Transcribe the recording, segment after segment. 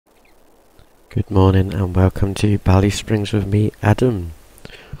Good morning and welcome to Ballyspring with me, Adam.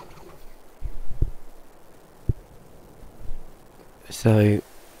 So,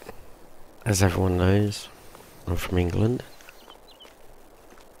 as everyone knows, I'm from England.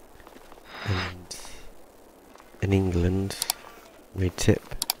 And in England, we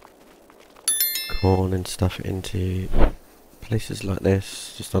tip corn and stuff into places like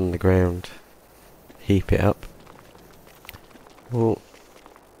this, just on the ground, heap it up. Well,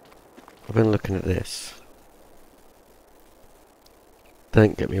 I've been looking at this.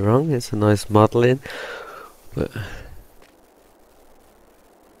 Don't get me wrong, it's a nice modelling, but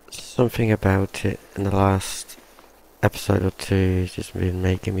something about it in the last episode or two has just been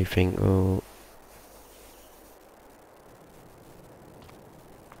making me think, oh,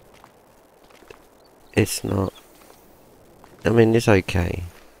 it's not, I mean, it's okay,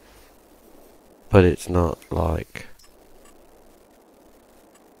 but it's not like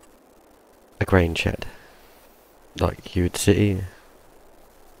a grain shed, like you would see.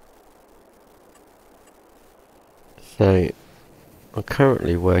 So, I'm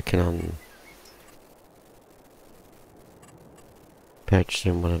currently working on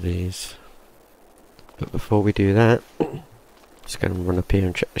purchasing one of these, but before we do that, just going to run up here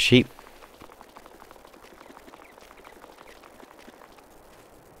and check the sheep.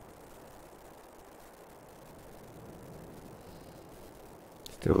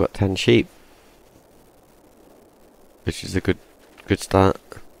 Still got 10 sheep, which is a good start.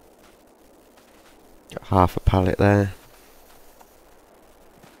 Got half a pallet there.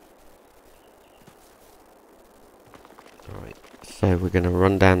 Right, so we're going to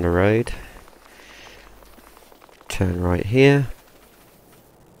run down the road, turn right here,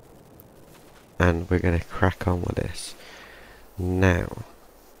 and we're going to crack on with this. Now,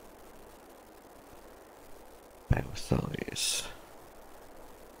 bale size.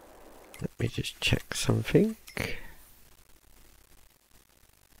 Let me just check something.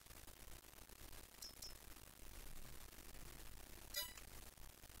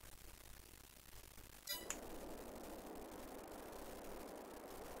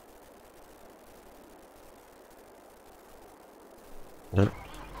 No,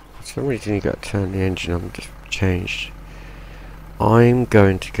 for some reason you got to turn the engine on, just changed. I'm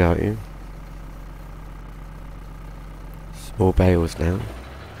going to go small bales now.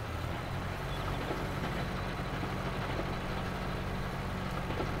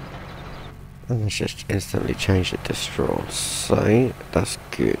 And let's just instantly change it to straw, so that's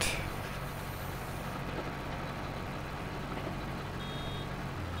good.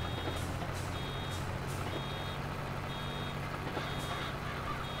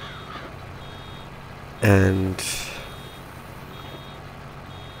 And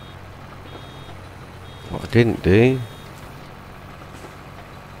what I didn't do,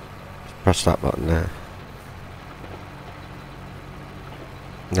 press that button there.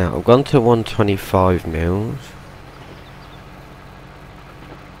 Now I've gone to 125 mils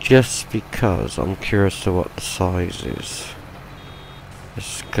just because I'm curious to what the size is.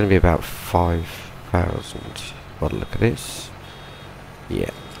 It's going to be about 5,000 by the look at this.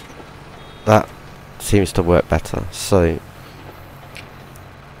 Yeah, that seems to work better. So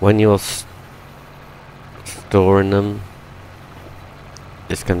when you're storing them,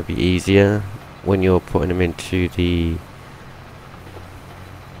 it's going to be easier. When you're putting them into the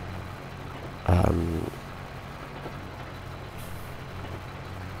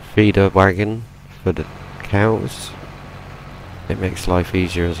feeder wagon for the cows, it makes life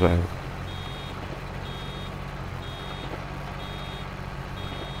easier as well.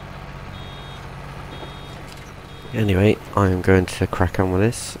 Anyway, I'm going to crack on with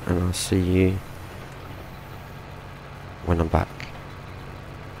this and I'll see you when I'm back.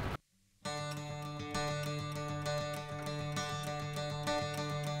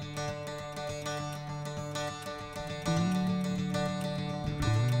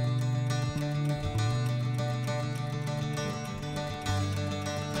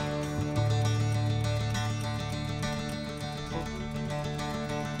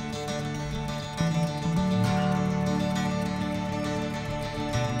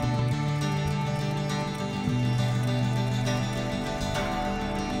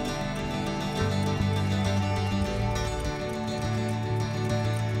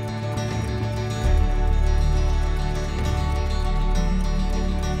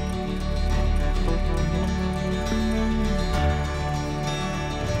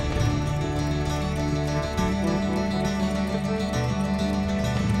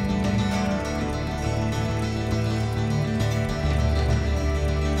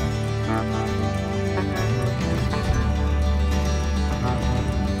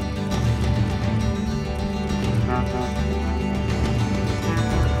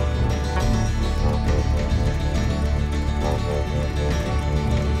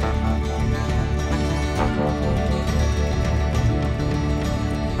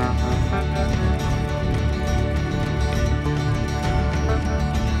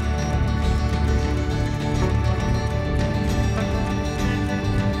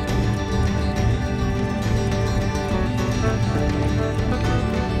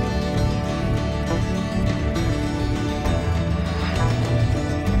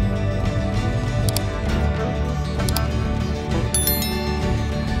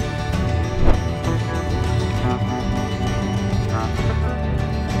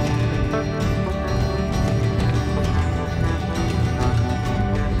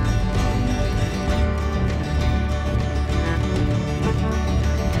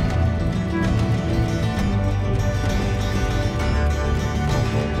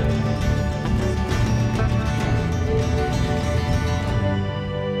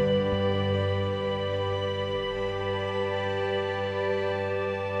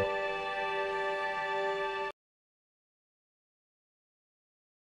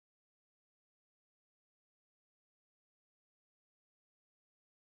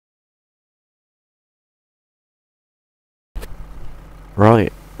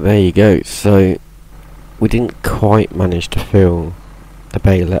 Right, there you go. So we didn't quite manage to fill the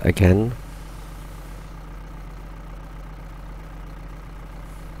baler again.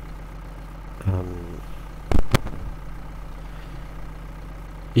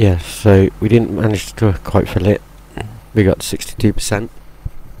 Yeah, so we didn't manage to quite fill it. We got 62%.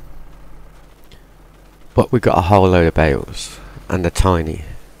 But we got a whole load of bales, and they're tiny.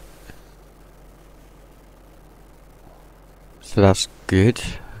 So that's good.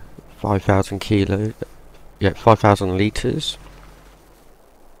 5,000 kilos. Yeah, 5,000 litres.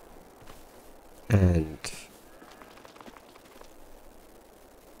 And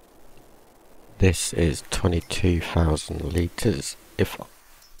this is 22,000 litres, if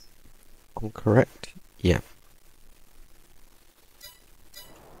I'm correct. Yeah.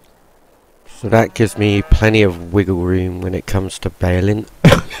 So that gives me plenty of wiggle room when it comes to baling.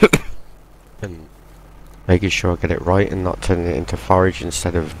 And making sure I get it right and not turning it into forage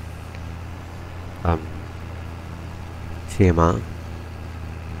instead of TMR.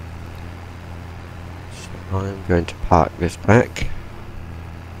 So I'm going to park this back.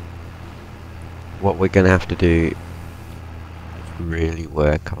 What we're going to have to do is really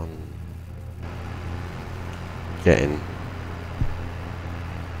work on getting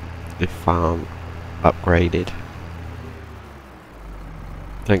the farm upgraded.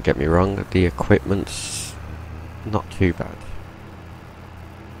 Don't get me wrong, the equipment's not too bad.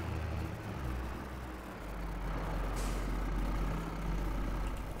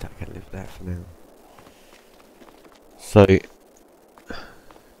 That can live there for now. So,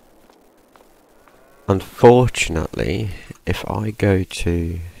 unfortunately, if I go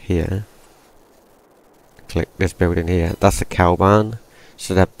to here, click this building here, that's a cow barn,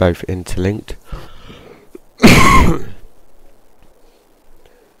 so they're both interlinked.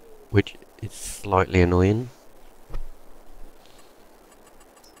 Which is slightly annoying.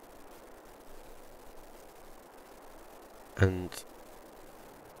 And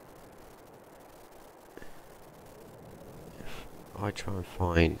if I try and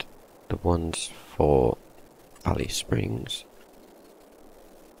find the ones for Ballyspring,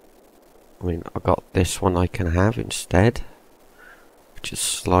 I mean, I got this one I can have instead, which is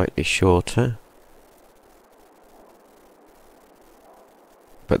slightly shorter.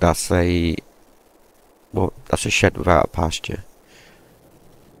 But that's a, well, that's a shed without a pasture.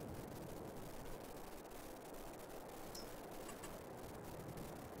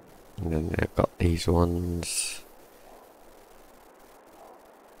 And then they've got these ones.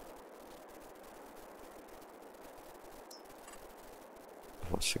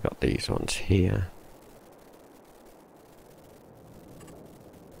 I've also got these ones here.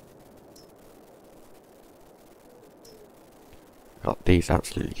 Got these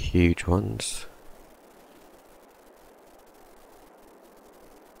absolutely huge ones.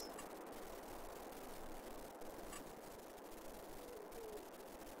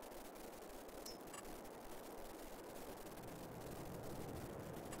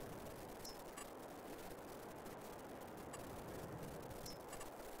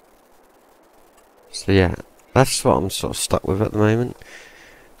 So yeah, that's what I'm sort of stuck with at the moment.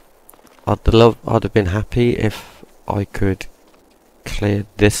 I'd have been happy if I could clear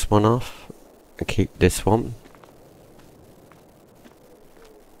this one off and keep this one,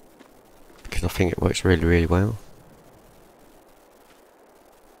 because I think it works really, really well.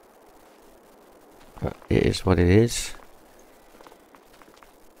 But it is what it is.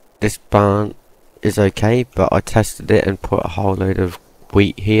 This barn is okay, but I tested it and put a whole load of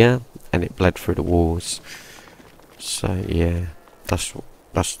wheat here and it bled through the walls. So yeah, that's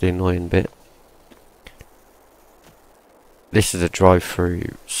the annoying bit. This is a drive-through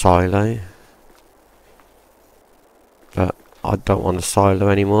silo, but I don't want a silo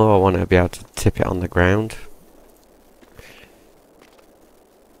anymore. I want to be able to tip it on the ground.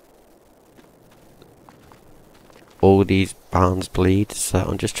 All these barns bleed, so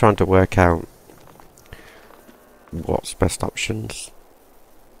I'm just trying to work out what's best options.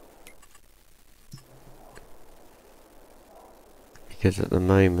 Because at the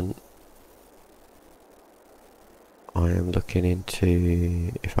moment I am looking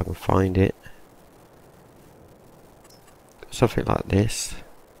into, if I can find it, something like this.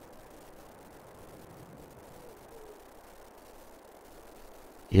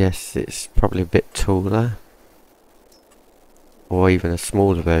 Yes, it's probably a bit taller, or even a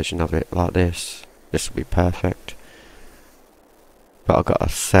smaller version of it like this. This would be perfect. But I've got to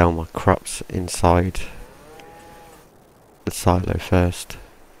sell my crops inside the silo first.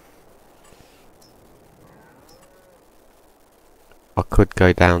 I could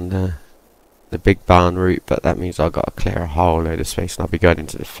go down there the big barn route, but that means I've got to clear a whole load of space, and I'll be going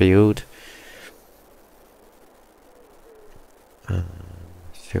into the field.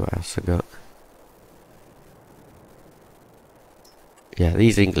 See what else I got. Yeah,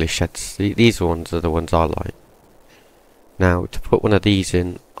 these English sheds, these ones are the ones I like. Now, to put one of these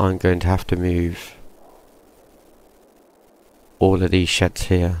in, I'm going to have to move all of these sheds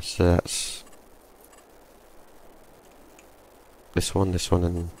here. So that's this one,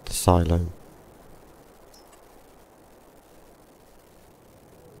 and the silo.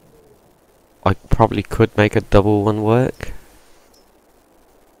 I probably could make a double one work.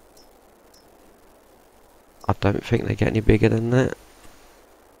 I don't think they get any bigger than that.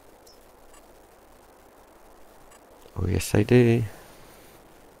 Oh yes they do.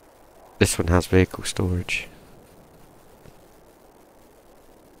 This one has vehicle storage.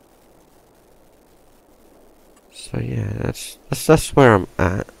 So yeah, that's where I'm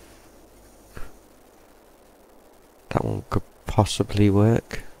at. That one could possibly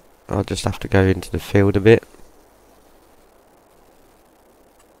work. I'll just have to go into the field a bit.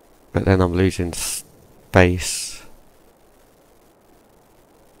 But then I'm losing space.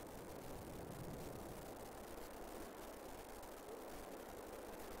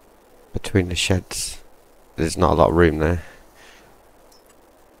 Between the sheds. There's not a lot of room there.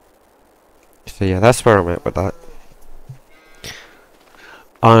 So yeah, that's where I'm at with that.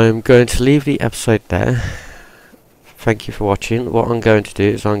 I'm going to leave the episode there. Thank you for watching. What I'm going to do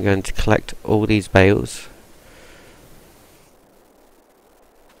is I'm going to collect all these bales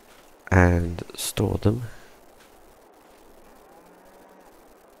and store them.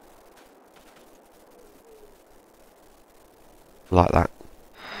 Like that.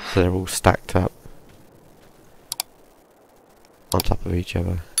 So they're all stacked up on top of each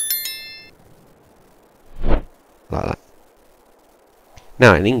other. Like that.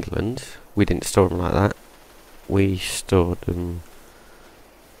 Now in England, we didn't store them like that. We stored them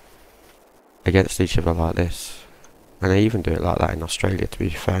against each other like this. And they even do it like that in Australia, to be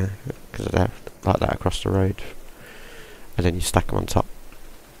fair, because they're like that across the road. And then you stack them on top.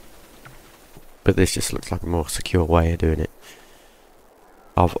 But this just looks like a more secure way of doing it.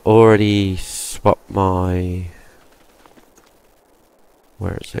 I've already swapped my...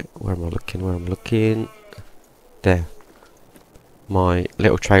 Where is it? Where am I looking? Where am I looking? There. My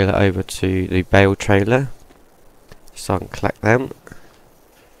little trailer over to the bale trailer. So I can collect them.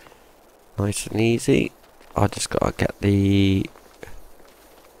 Nice and easy. I just gotta get the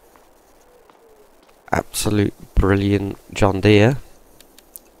absolute brilliant John Deere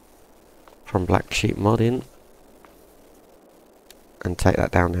from Black Sheep Modding and take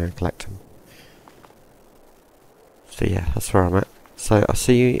that down there and collect them. So yeah, that's where I'm at. So I'll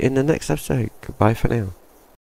see you in the next episode. Goodbye for now.